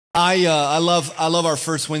I love our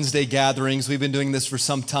first Wednesday gatherings. We've been doing this for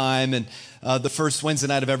some time, and the first Wednesday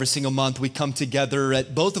night of every single month, we come together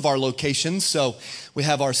at both of our locations. So we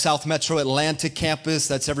have our South Metro Atlanta campus.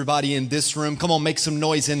 That's everybody in this room. Come on, make some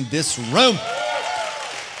noise in this room.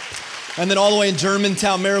 And then all the way in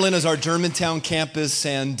Germantown, Maryland is our Germantown campus.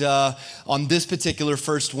 And on this particular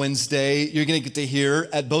first Wednesday, you're going to get to hear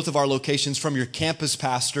at both of our locations from your campus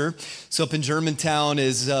pastor. So up in Germantown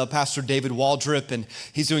is Pastor David Waldrop, and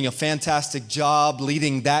he's doing a fantastic job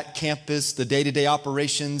leading that campus, the day-to-day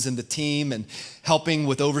operations and the team, and helping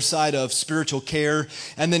with oversight of spiritual care.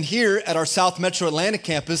 And then here at our South Metro Atlanta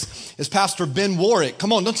campus is Pastor Ben Warrick.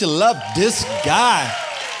 Come on, don't you love this guy?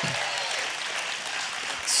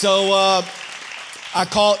 So I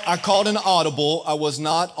called an audible. I was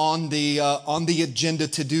not on the agenda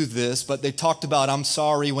to do this, but they talked about I'm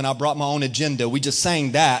sorry when I brought my own agenda. We just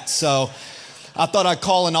sang that. So I thought I'd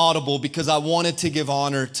call an audible because I wanted to give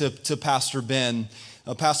honor to Pastor Ben.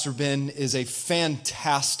 Pastor Ben is a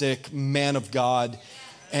fantastic man of God,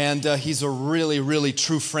 and he's a really, really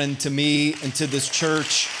true friend to me and to this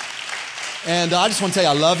church. And I just want to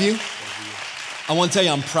tell you I love you. I want to tell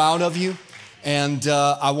you I'm proud of you. And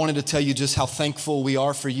I wanted to tell you just how thankful we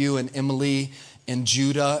are for you and Emily and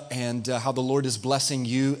Judah, and how the Lord is blessing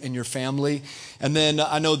you and your family. And then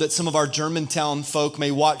I know that some of our Germantown folk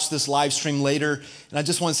may watch this live stream later. And I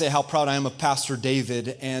just want to say how proud I am of Pastor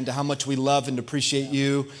David and how much we love and appreciate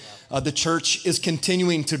you. The church is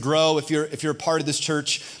continuing to grow. If you're a part of this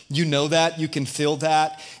church, you know that, you can feel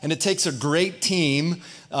that. And it takes a great team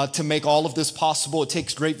to make all of this possible. It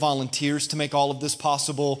takes great volunteers to make all of this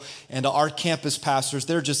possible. And our campus pastors,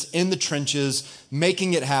 they're just in the trenches,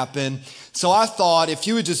 making it happen. So I thought if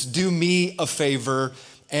you would just do me a favor,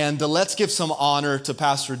 and let's give some honor to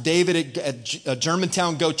Pastor David at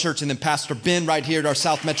Germantown Go Church, and then Pastor Ben right here at our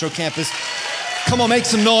South Metro campus. Come on, make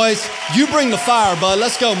some noise. You bring the fire, bud.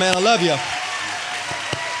 Let's go, man. I love you.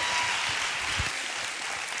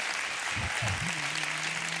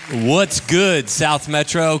 What's good, South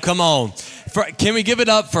Metro? Come on. Can we give it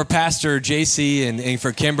up for Pastor JC and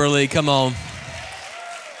for Kimberly? Come on.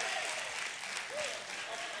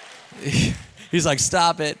 He's like,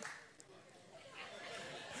 stop it.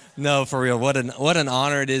 No, for real. What an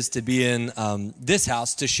honor it is to be in this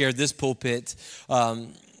house, to share this pulpit.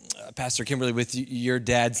 Pastor Kimberly, with your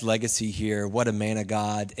dad's legacy here, what a man of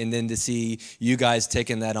God. And then to see you guys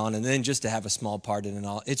taking that on, and then just to have a small part in it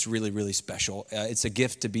all, it's really, really special. It's a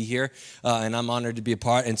gift to be here, and I'm honored to be a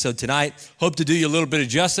part. And so tonight, hope to do you a little bit of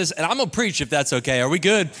justice, and I'm going to preach if that's okay. Are we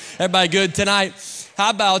good? Everybody good tonight?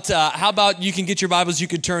 How about you can get your Bibles, you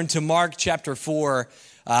could turn to Mark chapter 4.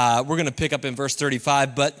 We're going to pick up in verse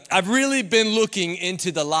 35, but I've really been looking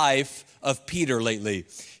into the life of Peter lately.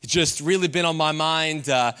 It's just really been on my mind,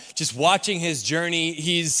 just watching his journey.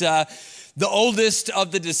 He's the oldest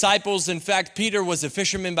of the disciples. In fact, Peter was a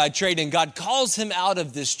fisherman by trade, and God calls him out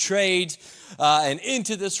of this trade and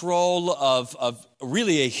into this role of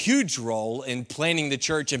really a huge role in planning the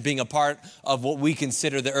church and being a part of what we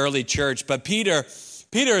consider the early church. But Peter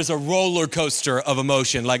is a roller coaster of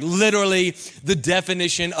emotion, like literally the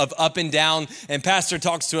definition of up and down. And Pastor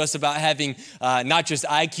talks to us about having not just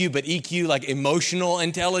IQ, but EQ, like emotional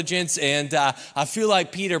intelligence. And I feel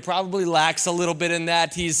like Peter probably lacks a little bit in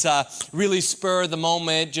that. He's really spur of the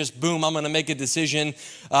moment, just boom, I'm going to make a decision.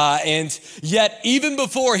 And yet, even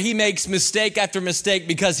before he makes mistake after mistake,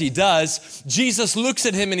 because he does, Jesus looks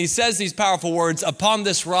at him and he says these powerful words, upon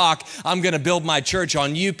this rock, I'm going to build my church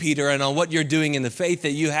on you, Peter, and on what you're doing in the faith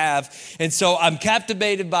that you have. And so I'm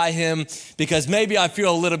captivated by him because maybe I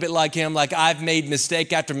feel a little bit like him, like I've made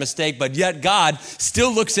mistake after mistake, but yet God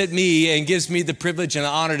still looks at me and gives me the privilege and the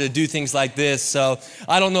honor to do things like this. So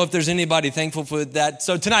I don't know if there's anybody thankful for that.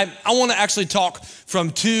 So tonight, I want to actually talk from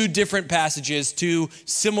two different passages, two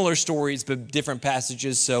similar stories, but different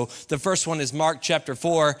passages. So the first one is Mark chapter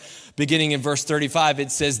 4, beginning in verse 35.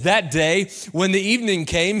 It says, that day when the evening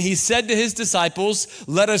came, he said to his disciples,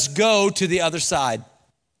 let us go to the other side.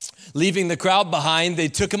 Leaving the crowd behind, they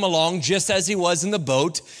took him along just as he was in the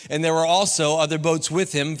boat, and there were also other boats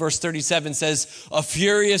with him. Verse 37 says, a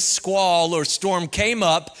furious squall or storm came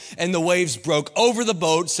up, and the waves broke over the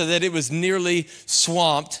boat so that it was nearly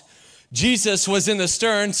swamped. Jesus was in the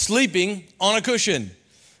stern, sleeping on a cushion.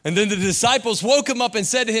 And then the disciples woke him up and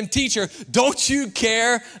said to him, teacher, don't you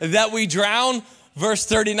care that we drown? Verse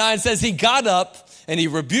 39 says, he got up and he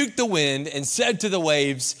rebuked the wind and said to the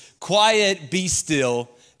waves, quiet, be still.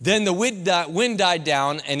 Then the wind died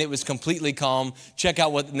down and it was completely calm. Check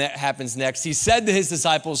out what happens next. He said to his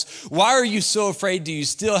disciples, "Why are you so afraid? Do you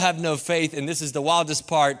still have no faith?" And this is the wildest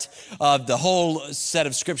part of the whole set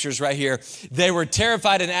of scriptures right here. They were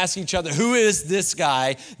terrified and asked each other, "Who is this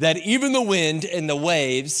guy that even the wind and the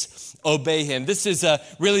waves obey him?" This is a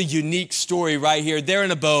really unique story right here. They're in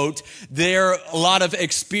a boat. There are a lot of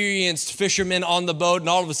experienced fishermen on the boat, and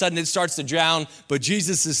all of a sudden it starts to drown, but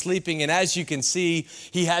Jesus is sleeping. And as you can see,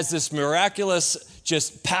 he has this miraculous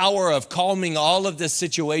just power of calming all of this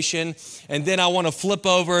situation. And then I want to flip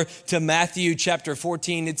over to Matthew chapter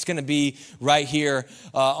 14. It's going to be right here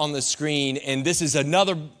on the screen. And this is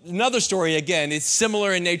another story. Again, it's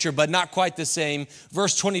similar in nature, but not quite the same.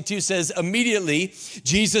 Verse 22 says, "Immediately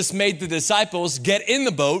Jesus made the disciples get in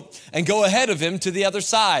the boat and go ahead of him to the other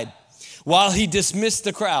side while he dismissed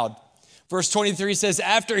the crowd." Verse 23 says,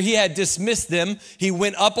 "After he had dismissed them, he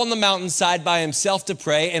went up on the mountainside by himself to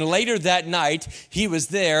pray, and later that night he was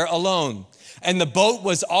there alone. And the boat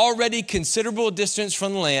was already considerable distance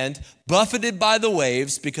from land, buffeted by the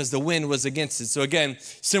waves because the wind was against it." So again,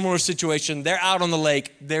 similar situation. They're out on the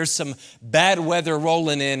lake. There's some bad weather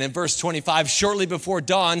rolling in. In verse 25, shortly before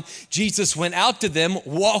dawn, Jesus went out to them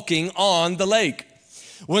walking on the lake.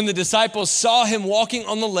 When the disciples saw him walking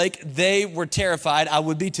on the lake, they were terrified. I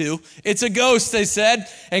would be too. "It's a ghost," they said,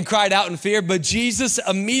 and cried out in fear. But Jesus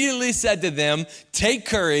immediately said to them, "Take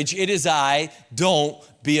courage, it is I, don't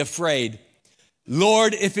be afraid."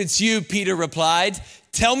 "Lord, if it's you," Peter replied,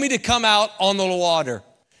 "tell me to come out on the water."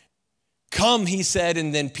 "Come," he said,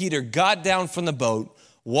 and then Peter got down from the boat,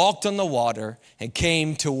 walked on the water, and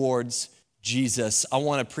came towards Jesus. I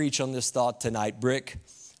want to preach on this thought tonight, brick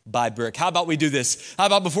by brick. How about we do this? How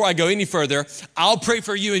about before I go any further, I'll pray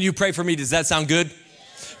for you and you pray for me. Does that sound good?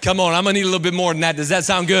 Come on, I'm gonna need a little bit more than that. Does that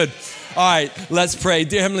sound good? All right, let's pray.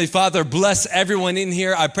 Dear Heavenly Father, bless everyone in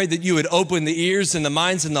here. I pray that you would open the ears and the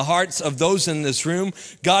minds and the hearts of those in this room.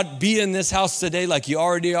 God, be in this house today like you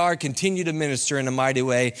already are. Continue to minister in a mighty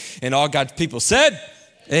way. And all God's people said,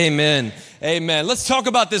 amen. Amen. Let's talk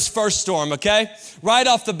about this first storm, okay? Right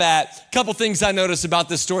off the bat, a couple things I noticed about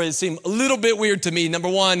this story that seem a little bit weird to me. Number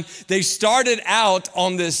one, they started out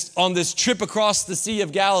on this trip across the Sea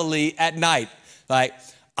of Galilee at night. Like,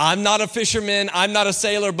 I'm not a fisherman, I'm not a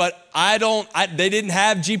sailor, but they didn't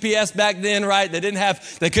have GPS back then, right?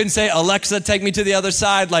 They couldn't say, "Alexa, take me to the other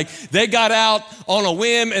side." Like, they got out on a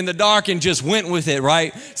whim in the dark and just went with it,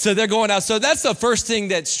 right? So they're going out. So that's the first thing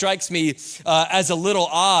that strikes me as a little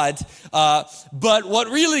odd. But what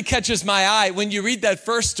really catches my eye when you read that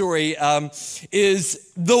first story is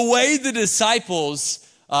the way the disciples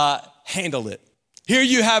handled it. Here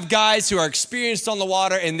you have guys who are experienced on the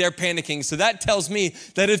water and they're panicking. So that tells me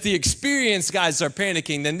that if the experienced guys are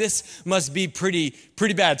panicking, then this must be pretty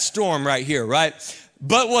bad storm right here, right?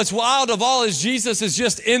 But what's wild of all is Jesus is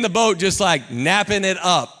just in the boat, just like napping it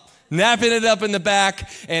up in the back.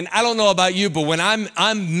 And I don't know about you, but when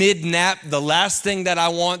I'm mid-nap, the last thing that I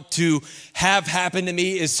want to have happen to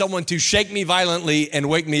me is someone to shake me violently and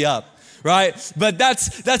wake me up. Right? But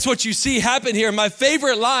that's what you see happen here. My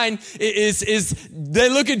favorite line is they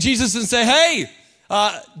look at Jesus and say, "Hey,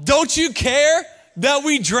 don't you care that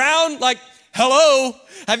we drown?" Like, hello.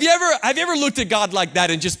 Have you ever looked at God like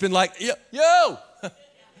that and just been like, "Yo,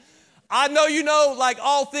 I know you know like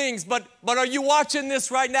all things, but are you watching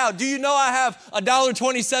this right now? Do you know I have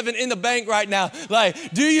 $1.27 in the bank right now?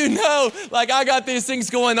 Like, do you know like I got these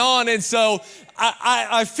things going on?" And so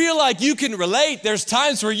I feel like you can relate. There's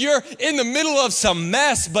times where you're in the middle of some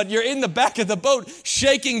mess, but you're in the back of the boat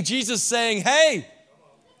shaking Jesus saying, "Hey,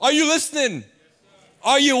 are you listening?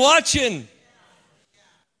 Are you watching?"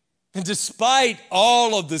 And despite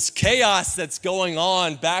all of this chaos that's going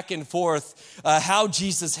on back and forth, how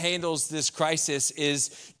Jesus handles this crisis is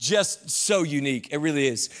just so unique. It really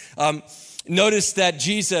is. Notice that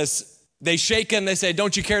Jesus, they shake him, they say,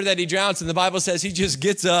 "Don't you care that he drowns?" And the Bible says he just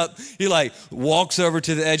gets up, he like walks over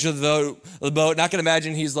to the edge of the boat. And I can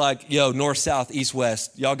imagine he's like, "Yo, north, south, east,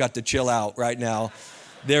 west, y'all got to chill out right now.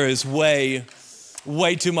 There is way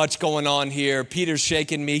too much going on here. Peter's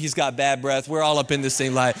shaking me, he's got bad breath. We're all up in this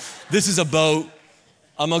thing like, this is a boat.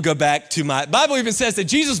 I'm gonna go back to my," Bible even says that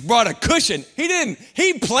Jesus brought a cushion.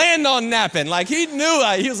 He planned on napping. Like he knew,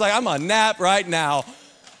 he was like, "I'm gonna nap right now."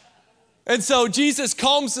 And so Jesus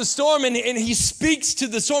calms the storm and he speaks to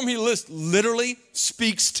the storm. He literally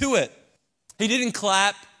speaks to it. He didn't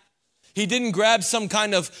clap. He didn't grab some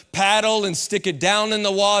kind of paddle and stick it down in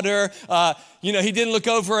the water. He didn't look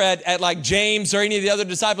over at like James or any of the other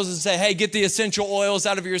disciples and say, hey, get the essential oils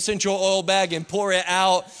out of your essential oil bag and pour it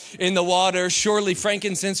out in the water. Surely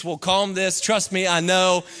frankincense will calm this. Trust me, I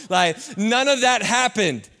know. Like, none of that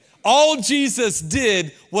happened. All Jesus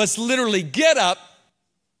did was literally get up,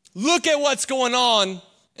 look at what's going on,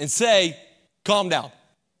 and say, calm down.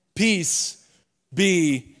 Peace,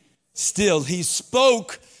 be still. He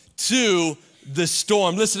spoke to the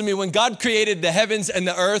storm. Listen to me, when God created the heavens and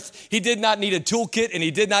the earth, he did not need a toolkit and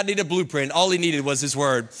he did not need a blueprint. All he needed was his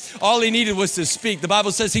word. All he needed was to speak. The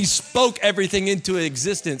Bible says he spoke everything into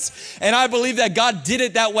existence. And I believe that God did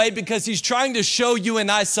it that way because he's trying to show you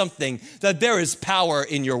and I something, that there is power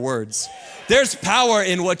in your words. There's power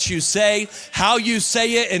in what you say, how you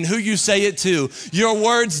say it, and who you say it to. Your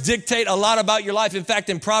words dictate a lot about your life. In fact,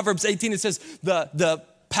 in Proverbs 18, it says the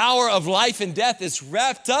power of life and death is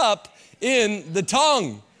wrapped up in the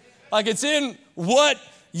tongue. Like, it's in what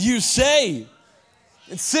you say.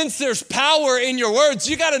 And since there's power in your words,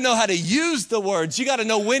 you got to know how to use the words. You got to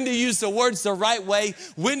know when to use the words the right way,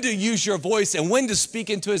 when to use your voice, and when to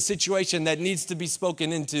speak into a situation that needs to be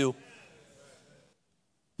spoken into.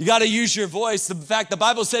 You got to use your voice. In fact, the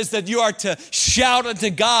Bible says that you are to shout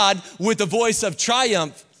unto God with a voice of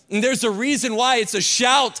triumph. And there's a reason why it's a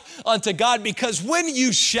shout unto God, because when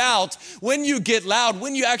you shout, when you get loud,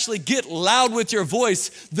 when you actually get loud with your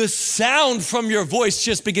voice, the sound from your voice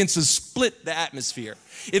just begins to split the atmosphere.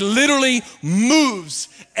 It literally moves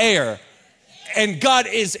air. And God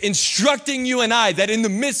is instructing you and I that in the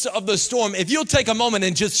midst of the storm, if you'll take a moment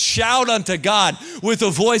and just shout unto God with a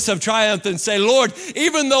voice of triumph and say, Lord,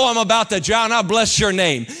 even though I'm about to drown, I bless your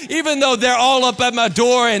name. Even though they're all up at my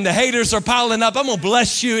door and the haters are piling up, I'm gonna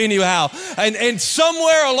bless you anyhow. And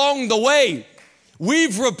somewhere along the way,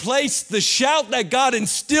 we've replaced the shout that God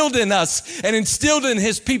instilled in us and instilled in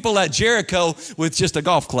his people at Jericho with just a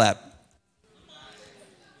golf clap.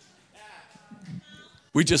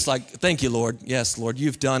 We just like, thank you, Lord. Yes, Lord,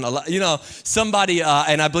 you've done a lot. You know, somebody,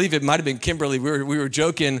 and I believe it might have been Kimberly, we were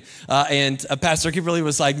joking, and Pastor Kimberly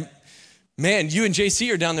was like, man, you and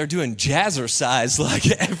JC are down there doing jazzercise like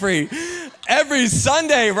every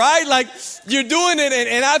Sunday, right? Like, you're doing it,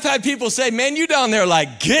 and I've had people say, man, you down there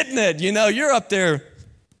like getting it, you know, you're up there,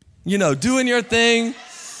 you know, doing your thing.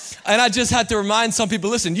 And I just had to remind some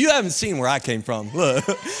people, listen, you haven't seen where I came from. Look,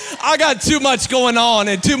 I got too much going on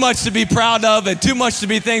and too much to be proud of and too much to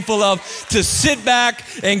be thankful of to sit back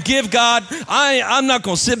and give God. I'm not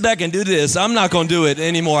going to sit back and do this. I'm not going to do it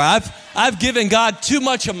anymore. I've given God too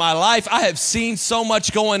much of my life. I have seen so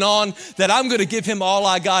much going on that I'm going to give him all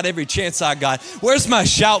I got every chance I got. Where's my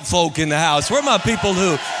shout folk in the house? Where are my people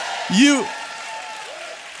who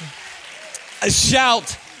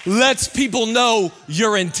shout lets people know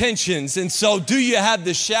your intentions. And so do you have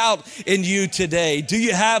the shout in you today? Do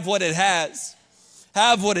you have what it has?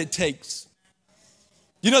 Have what it takes?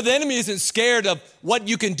 You know, the enemy isn't scared of what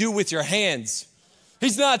you can do with your hands.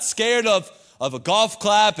 He's not scared of a golf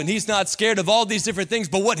clap, and he's not scared of all these different things.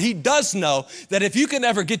 But what he does know, that if you can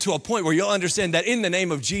ever get to a point where you'll understand that in the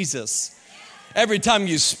name of Jesus, every time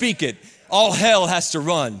you speak it, all hell has to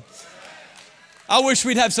run. I wish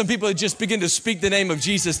we'd have some people that just begin to speak the name of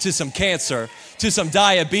Jesus to some cancer, to some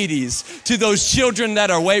diabetes, to those children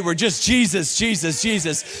that are wayward. Just Jesus, Jesus,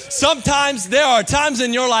 Jesus. Sometimes there are times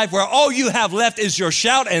in your life where all you have left is your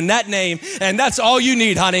shout and that name, and that's all you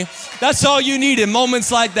need, honey. That's all you need in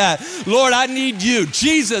moments like that. Lord, I need you.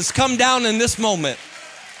 Jesus, come down in this moment.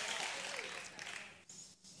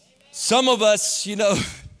 Some of us, you know,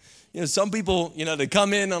 some people, they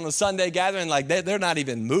come in on a Sunday gathering, like they're not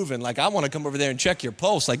even moving. Like, I want to come over there and check your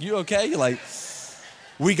pulse. Like, you okay? You're like,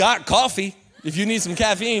 we got coffee. If you need some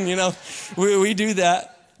caffeine, we do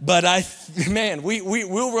that. But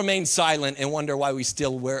we'll remain silent and wonder why we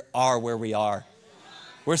still are where we are.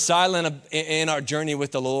 We're silent in our journey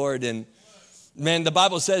with the Lord. And man, the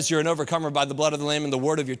Bible says you're an overcomer by the blood of the Lamb and the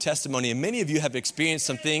word of your testimony. And many of you have experienced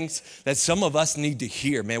some things that some of us need to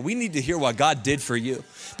hear. Man, we need to hear what God did for you.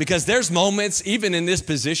 Because there's moments, even in this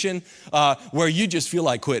position, where you just feel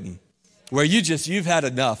like quitting. Where you've had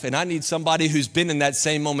enough. And I need somebody who's been in that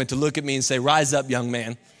same moment to look at me and say, rise up, young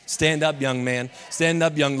man. Stand up, young man. Stand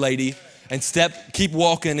up, young lady. And keep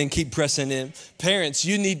walking and keep pressing in. Parents,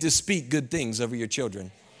 you need to speak good things over your children.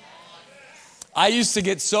 I used to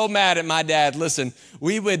get so mad at my dad. Listen,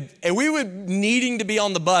 we would needing to be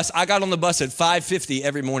on the bus. I got on the bus at 5:50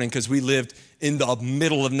 every morning because we lived in the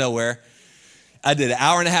middle of nowhere. I did an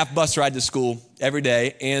hour-and-a-half bus ride to school every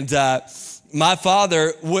day. And my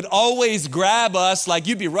father would always grab us, like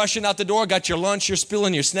you'd be rushing out the door, got your lunch, you're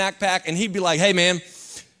spilling your snack pack, and he'd be like, hey, man,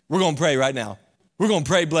 We're going to pray right now. We're going to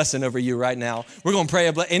pray blessing over you right now. We're going to pray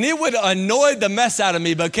a blessing. And it would annoy the mess out of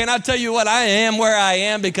me, but can I tell you what? I am where I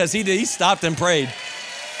am because he stopped and prayed.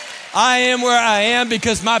 I am where I am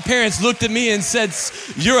because my parents looked at me and said,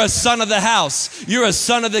 you're a son of the house. You're a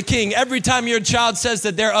son of the king. Every time your child says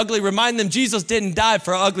that they're ugly, remind them Jesus didn't die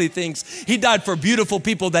for ugly things. He died for beautiful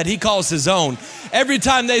people that he calls his own. Every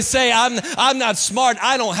time they say, I'm not smart,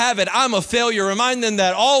 I don't have it, I'm a failure, remind them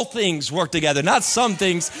that all things work together, not some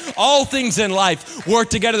things. All things in life work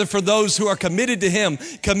together for those who are committed to him,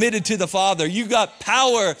 committed to the Father. You got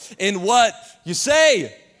power in what you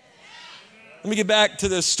say. Let me get back to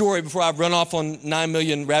this story before I run off on 9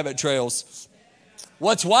 million rabbit trails.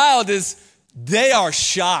 What's wild is they are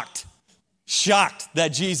shocked that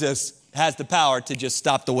Jesus has the power to just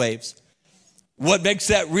stop the waves. What makes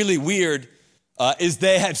that really weird is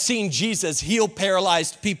they have seen Jesus heal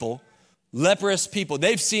paralyzed people, leprous people.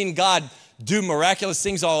 They've seen God do miraculous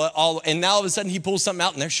things and now all of a sudden he pulls something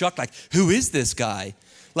out and they're shocked like, who is this guy?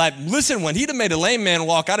 Like, listen, when he'd have made a lame man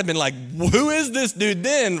walk, I'd have been like, who is this dude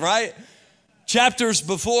then, right? Chapters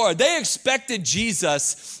before, they expected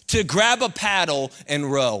Jesus to grab a paddle and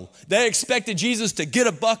row. They expected Jesus to get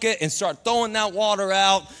a bucket and start throwing that water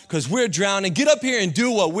out because we're drowning. Get up here and do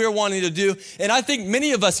what we're wanting to do. And I think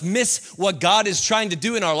many of us miss what God is trying to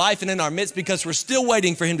do in our life and in our midst because we're still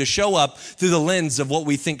waiting for him to show up through the lens of what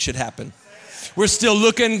we think should happen. We're still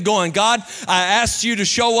looking, going, God, I asked you to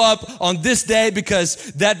show up on this day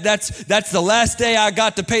because that's the last day I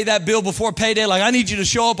got to pay that bill before payday. Like, I need you to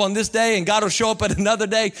show up on this day, and God will show up at another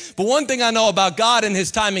day. But one thing I know about God and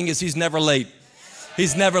his timing is he's never late.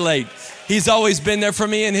 He's never late. He's always been there for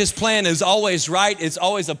me, and his plan is always right. It's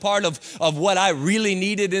always a part of what I really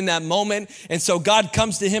needed in that moment. And so God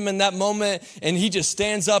comes to him in that moment, and he just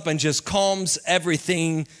stands up and just calms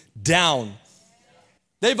everything down.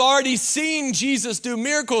 They've already seen Jesus do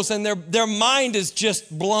miracles and their mind is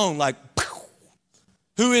just blown like,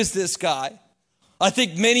 who is this guy? I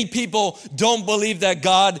think many people don't believe that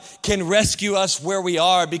God can rescue us where we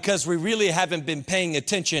are because we really haven't been paying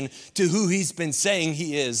attention to who he's been saying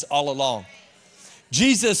he is all along.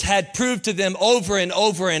 Jesus had proved to them over and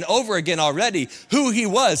over and over again already who he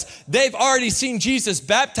was. They've already seen Jesus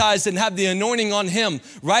baptized and have the anointing on him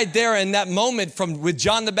right there in that moment with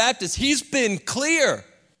John the Baptist. He's been clear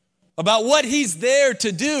about what he's there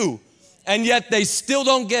to do, and yet they still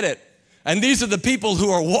don't get it. And these are the people who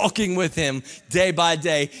are walking with him day by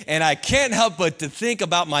day. And I can't help but to think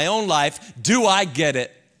about my own life. Do I get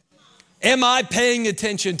it? Am I paying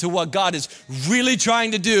attention to what God is really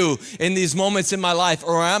trying to do in these moments in my life?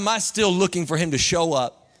 Or am I still looking for him to show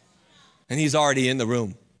up and he's already in the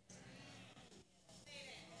room?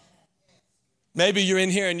 Maybe you're in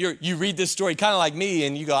here and you read this story kind of like me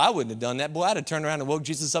and you go, I wouldn't have done that. Boy, I'd have turned around and woke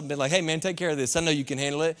Jesus up and been like, hey man, take care of this. I know you can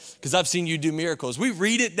handle it because I've seen you do miracles. We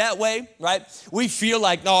read it that way, right? We feel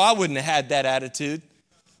like, no, I wouldn't have had that attitude.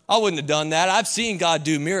 I wouldn't have done that. I've seen God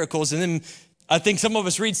do miracles. And then I think some of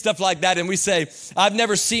us read stuff like that and we say, I've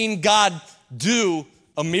never seen God do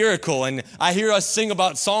a miracle. And I hear us sing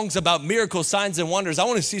about songs about miracles, signs and wonders. I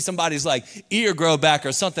want to see somebody's like ear grow back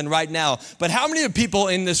or something right now. But how many people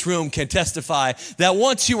in this room can testify that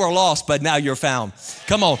once you were lost, but now you're found?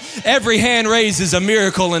 Come on. Every hand raised is a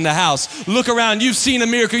miracle in the house. Look around. You've seen a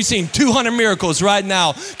miracle. You've seen 200 miracles right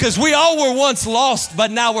now because we all were once lost,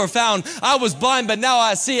 but now we're found. I was blind, but now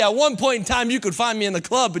I see. At one point in time, you could find me in the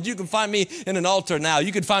club, but you can find me in an altar now.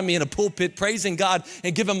 You could find me in a pulpit praising God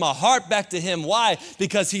and giving my heart back to him. Why?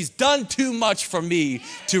 Because he's done too much for me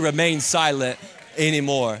to remain silent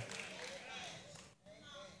anymore.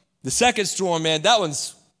 The second storm, man, that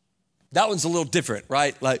one's a little different,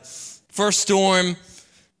 right? Like first storm,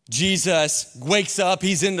 Jesus wakes up,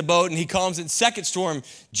 he's in the boat and he calms it. Second storm,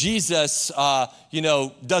 Jesus,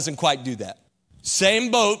 doesn't quite do that. Same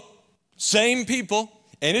boat, same people,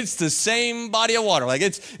 and it's the same body of water. Like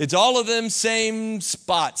it's all of them same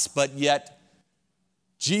spots, but yet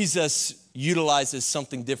Jesus utilizes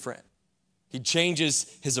something different. He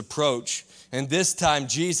changes his approach. And this time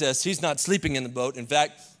Jesus, he's not sleeping in the boat. In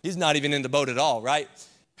fact, he's not even in the boat at all, right?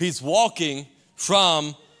 He's walking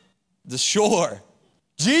from the shore.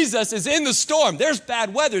 Jesus is in the storm. There's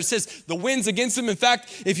bad weather. It says the wind's against him. In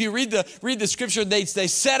fact, if you read the scripture, they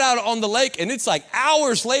set out on the lake and it's like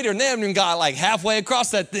hours later and they haven't even got like halfway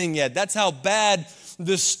across that thing yet. That's how bad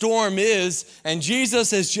the storm is, and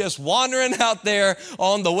Jesus is just wandering out there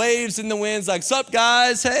on the waves and the winds like, sup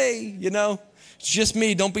guys, hey, it's just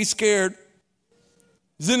me, don't be scared.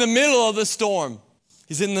 He's in the middle of the storm.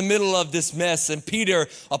 He's in the middle of this mess, and Peter,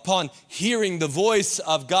 upon hearing the voice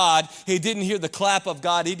of God, he didn't hear the clap of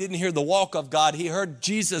God, he didn't hear the walk of God. He heard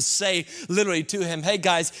Jesus say literally to him, hey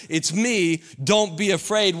guys, it's me, don't be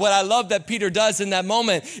afraid. What I love that Peter does in that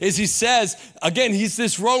moment is he says, again, he's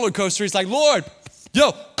this roller coaster. He's like, Lord,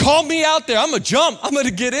 yo, call me out there. I'm gonna jump. I'm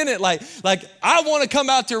gonna get in it. Like I wanna come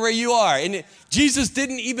out there where you are. And Jesus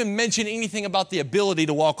didn't even mention anything about the ability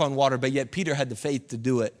to walk on water, but yet Peter had the faith to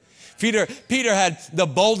do it. Peter had the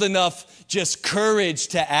bold enough just courage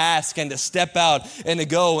to ask and to step out and to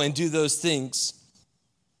go and do those things.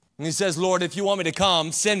 And he says, Lord, if you want me to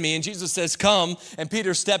come, send me. And Jesus says, come. And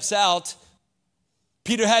Peter steps out.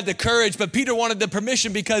 Peter had the courage, but Peter wanted the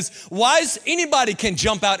permission because anybody can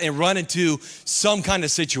jump out and run into some kind of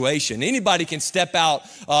situation. Anybody can step out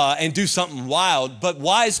and do something wild, but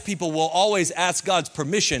wise people will always ask God's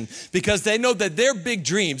permission because they know that their big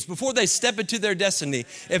dreams, before they step into their destiny,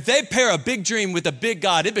 if they pair a big dream with a big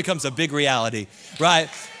God, it becomes a big reality, right?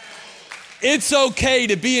 It's okay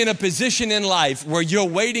to be in a position in life where you're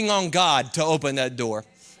waiting on God to open that door.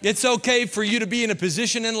 It's okay for you to be in a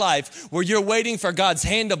position in life where you're waiting for God's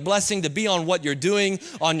hand of blessing to be on what you're doing,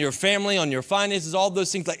 on your family, on your finances, all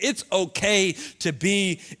those things. Like, it's okay to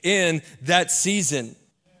be in that season.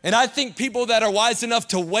 And I think people that are wise enough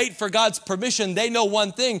to wait for God's permission, they know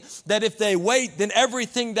one thing, that if they wait, then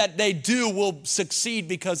everything that they do will succeed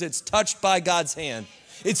because it's touched by God's hand.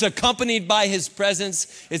 It's accompanied by his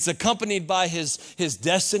presence. It's accompanied by his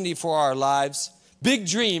destiny for our lives. Big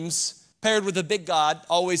dreams paired with a big God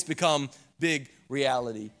always become big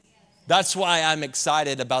reality. That's why I'm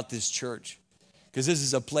excited about this church, because this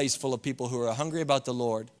is a place full of people who are hungry about the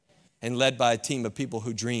Lord and led by a team of people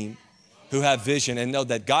who dream, who have vision and know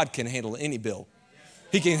that God can handle any bill.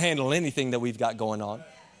 He can handle anything that we've got going on.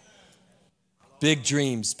 Big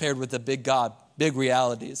dreams paired with a big God, big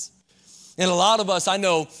realities. And a lot of us, I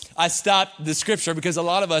know I stopped the scripture because a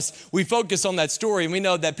lot of us, we focus on that story and we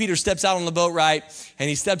know that Peter steps out on the boat, right? And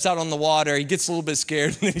he steps out on the water. He gets a little bit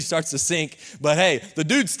scared and then he starts to sink. But hey, the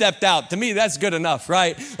dude stepped out. To me, that's good enough,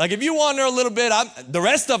 right? Like if you wander a little bit, the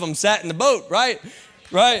rest of them sat in the boat, right?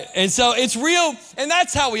 Right? And so it's real, and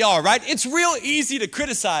that's how we are, right? It's real easy to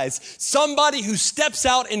criticize somebody who steps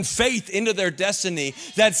out in faith into their destiny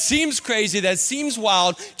that seems crazy, that seems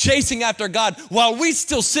wild, chasing after God, while we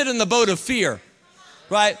still sit in the boat of fear,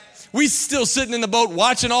 right? We still sitting in the boat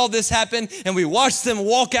watching all this happen, and we watch them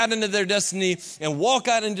walk out into their destiny and walk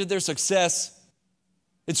out into their success.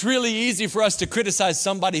 It's really easy for us to criticize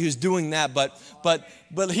somebody who's doing that,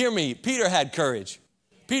 but hear me, Peter had courage.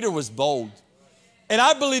 Peter was bold. And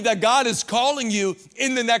I believe that God is calling you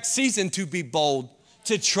in the next season to be bold,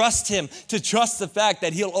 to trust him, to trust the fact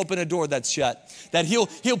that he'll open a door that's shut, that he'll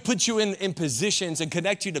put you in positions and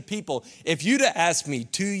connect you to people. If you'd have asked me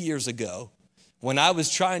 2 years ago, when I was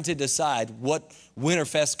trying to decide what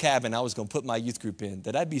Winterfest cabin I was going to put my youth group in,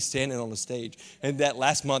 that I'd be standing on the stage. And that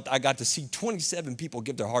last month, I got to see 27 people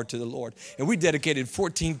give their heart to the Lord. And we dedicated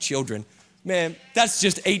 14 children. Man, that's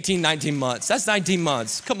just 18, 19 months. That's 19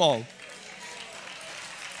 months. Come on.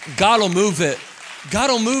 God will move it. God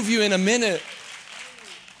will move you in a minute.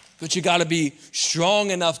 But you got to be strong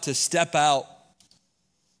enough to step out.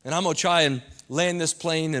 And I'm going to try and land this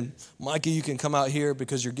plane. And Micah, you can come out here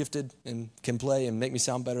because you're gifted and can play and make me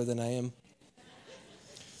sound better than I am.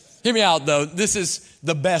 Hear me out, though. This is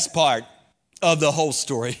the best part of the whole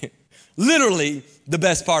story. Literally the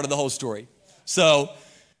best part of the whole story. So,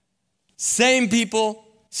 same people,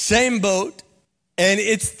 same boat. And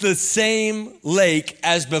it's the same lake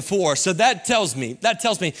as before. So that tells me that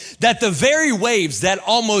the very waves that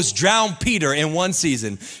almost drowned Peter in one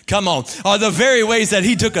season, come on, are the very waves that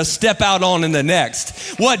he took a step out on in the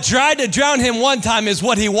next. What tried to drown him one time is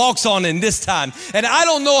what he walks on in this time. And I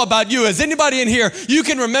don't know about you. Is anybody in here, you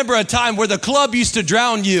can remember a time where the club used to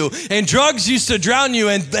drown you and drugs used to drown you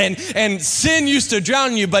and sin used to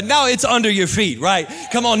drown you, but now it's under your feet, right?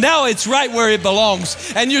 Come on, now it's right where it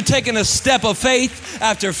belongs. And you're taking a step of faith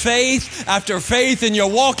after faith after faith, and you're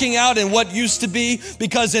walking out in what used to be,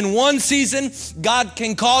 because in one season, God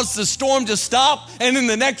can cause the storm to stop, and in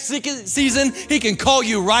the next season, he can call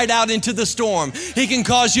you right out into the storm. He can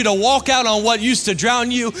cause you to walk out on what used to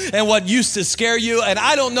drown you and what used to scare you. And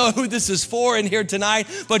I don't know who this is for in here tonight,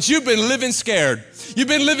 but you've been living scared. You've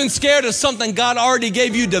been living scared of something God already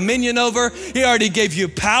gave you dominion over. He already gave you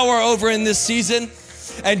power over in this season.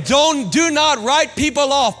 And do not write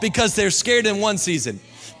people off because they're scared in one season.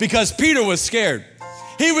 Because Peter was scared.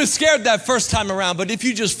 He was scared that first time around, but if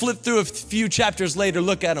you just flip through a few chapters later,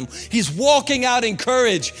 look at him. He's walking out in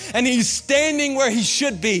courage, and he's standing where he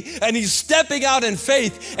should be, and he's stepping out in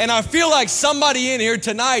faith. And I feel like somebody in here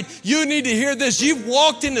tonight, you need to hear this. You've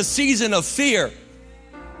walked in a season of fear,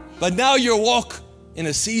 but now you're walk in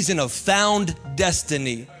a season of found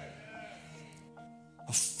destiny,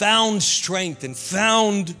 of found strength and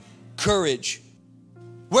found courage.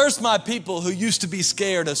 Where's my people who used to be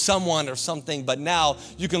scared of someone or something, but now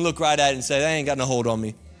you can look right at it and say, they ain't got no hold on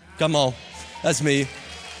me. Come on, that's me.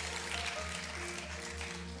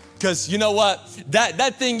 Because you know what?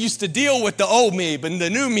 That thing used to deal with the old me, but the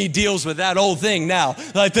new me deals with that old thing now.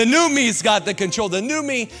 Like the new me's got the control. The new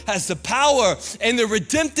me has the power and the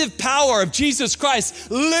redemptive power of Jesus Christ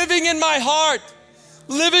living in my heart,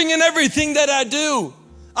 living in everything that I do.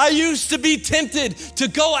 I used to be tempted to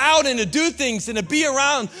go out and to do things and to be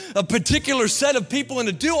around a particular set of people and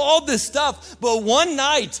to do all this stuff. But one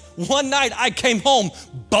night I came home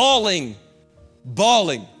bawling.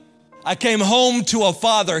 I came home to a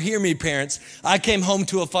father, hear me parents, I came home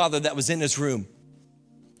to a father that was in his room,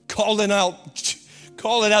 calling out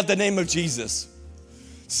the name of Jesus.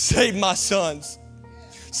 Save my sons.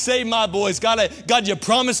 Save my boys. God, you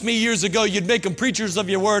promised me years ago you'd make them preachers of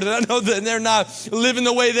your word. And I know that they're not living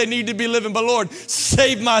the way they need to be living. But Lord,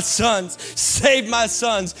 save my sons. Save my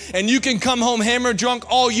sons. And you can come home hammered drunk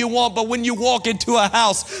all you want. But when you walk into a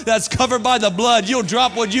house that's covered by the blood, you'll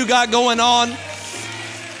drop what you got going on.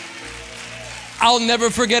 I'll never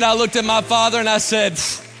forget, I looked at my father and I said,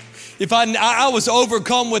 if I was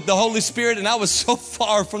overcome with the Holy Spirit and I was so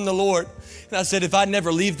far from the Lord. And I said, if I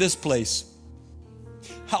never leave this place,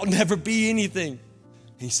 I'll never be anything.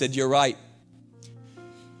 He said, you're right.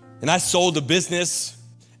 And I sold a business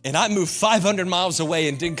and I moved 500 miles away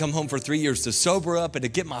and didn't come home for 3 years to sober up and to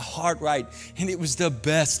get my heart right. And it was the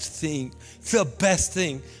best thing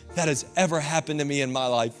that has ever happened to me in my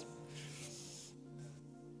life.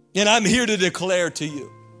 And I'm here to declare to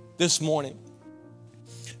you this morning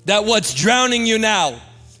that what's drowning you now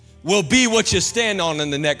will be what you stand on in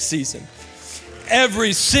the next season.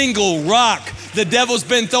 Every single rock the devil's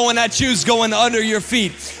been throwing at you is going under your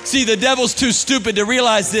feet. See, the devil's too stupid to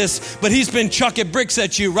realize this, but he's been chucking bricks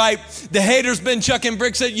at you, right? The hater's been chucking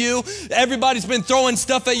bricks at you. Everybody's been throwing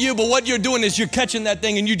stuff at you, but what you're doing is you're catching that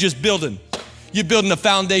thing and you're just building. You're building a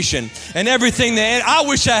foundation. And everything I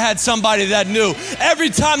wish I had somebody that knew. Every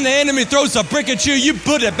time the enemy throws a brick at you, you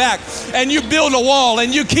put it back and you build a wall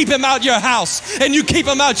and you keep him out your house and you keep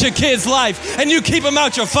him out your kid's life and you keep him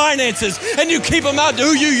out your finances and you keep him out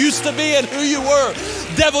who you used to be and who you were.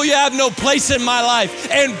 Devil, you have no place in my life.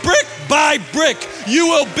 And brick by brick, you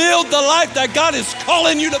will build the life that God is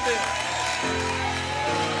calling you to build.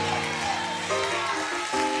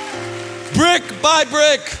 Brick by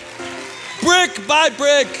brick. Brick by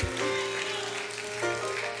brick.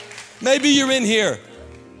 Maybe you're in here.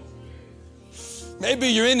 Maybe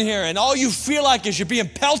you're in here and all you feel like is you're being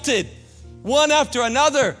pelted one after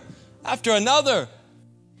another.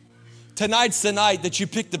 Tonight's the night that you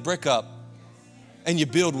pick the brick up and you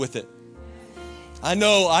build with it. I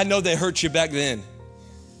know they hurt you back then.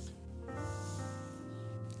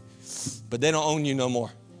 But they don't own you no more.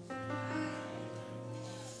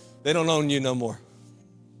 They don't own you no more.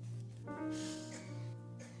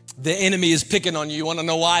 The enemy is picking on you. You want to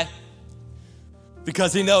know why?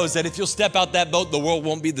 Because he knows that if you'll step out that boat, the world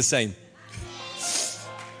won't be the same.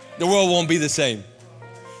 The world won't be the same.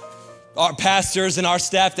 Our pastors and our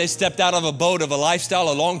staff, they stepped out of a boat of a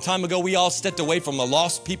lifestyle a long time ago. We all stepped away from the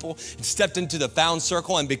lost people and stepped into the found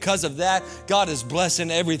circle. And because of that, God is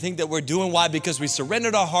blessing everything that we're doing. Why? Because we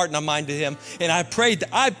surrendered our heart and our mind to him. And I prayed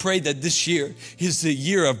that this year is the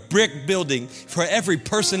year of brick building for every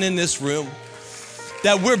person in this room.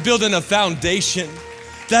 That we're building a foundation,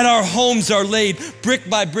 that our homes are laid brick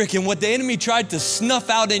by brick. And what the enemy tried to snuff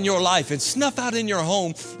out in your life and snuff out in your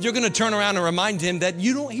home, you're going to turn around and remind him that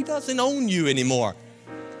he doesn't own you anymore.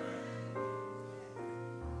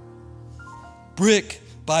 Brick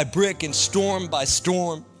by brick and storm by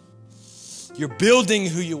storm, you're building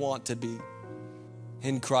who you want to be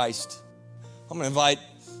in Christ. I'm going to invite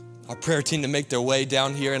our prayer team to make their way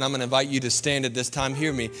down here, and I'm going to invite you to stand at this time.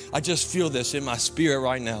 Hear me. I just feel this in my spirit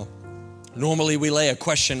right now. Normally we lay a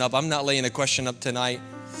question up. I'm not laying a question up tonight.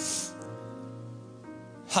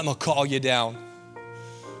 I'm going to call you down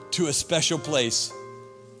to a special place.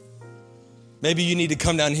 Maybe you need to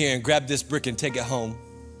come down here and grab this brick and take it home.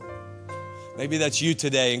 Maybe that's you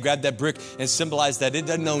today, and grab that brick and symbolize that it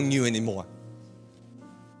doesn't own you anymore.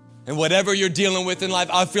 And whatever you're dealing with in life,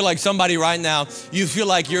 I feel like somebody right now, you feel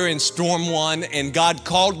like you're in storm one, and God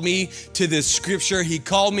called me to this scripture. He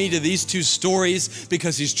called me to these two stories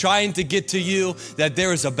because he's trying to get to you that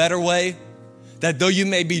there is a better way, that though you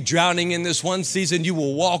may be drowning in this one season, you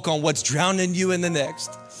will walk on what's drowning you in the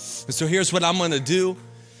next. And so here's what I'm gonna do.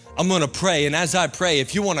 I'm gonna pray, and as I pray,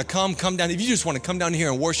 if you wanna come down. If you just wanna come down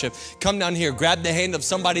here and worship, come down here, grab the hand of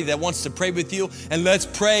somebody that wants to pray with you, and let's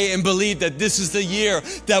pray and believe that this is the year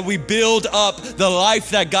that we build up the life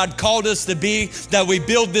that God called us to be, that we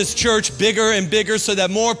build this church bigger and bigger so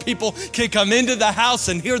that more people can come into the house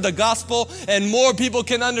and hear the gospel, and more people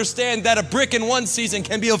can understand that a brick in one season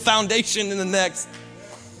can be a foundation in the next.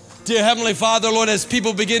 Dear Heavenly Father, Lord, as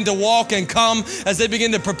people begin to walk and come, as they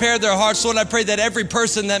begin to prepare their hearts, Lord, I pray that every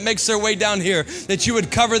person that makes their way down here, that you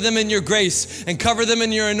would cover them in your grace and cover them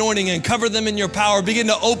in your anointing and cover them in your power. Begin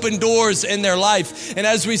to open doors in their life. And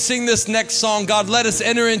as we sing this next song, God, let us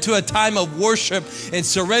enter into a time of worship and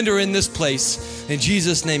surrender in this place. In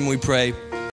Jesus' name we pray.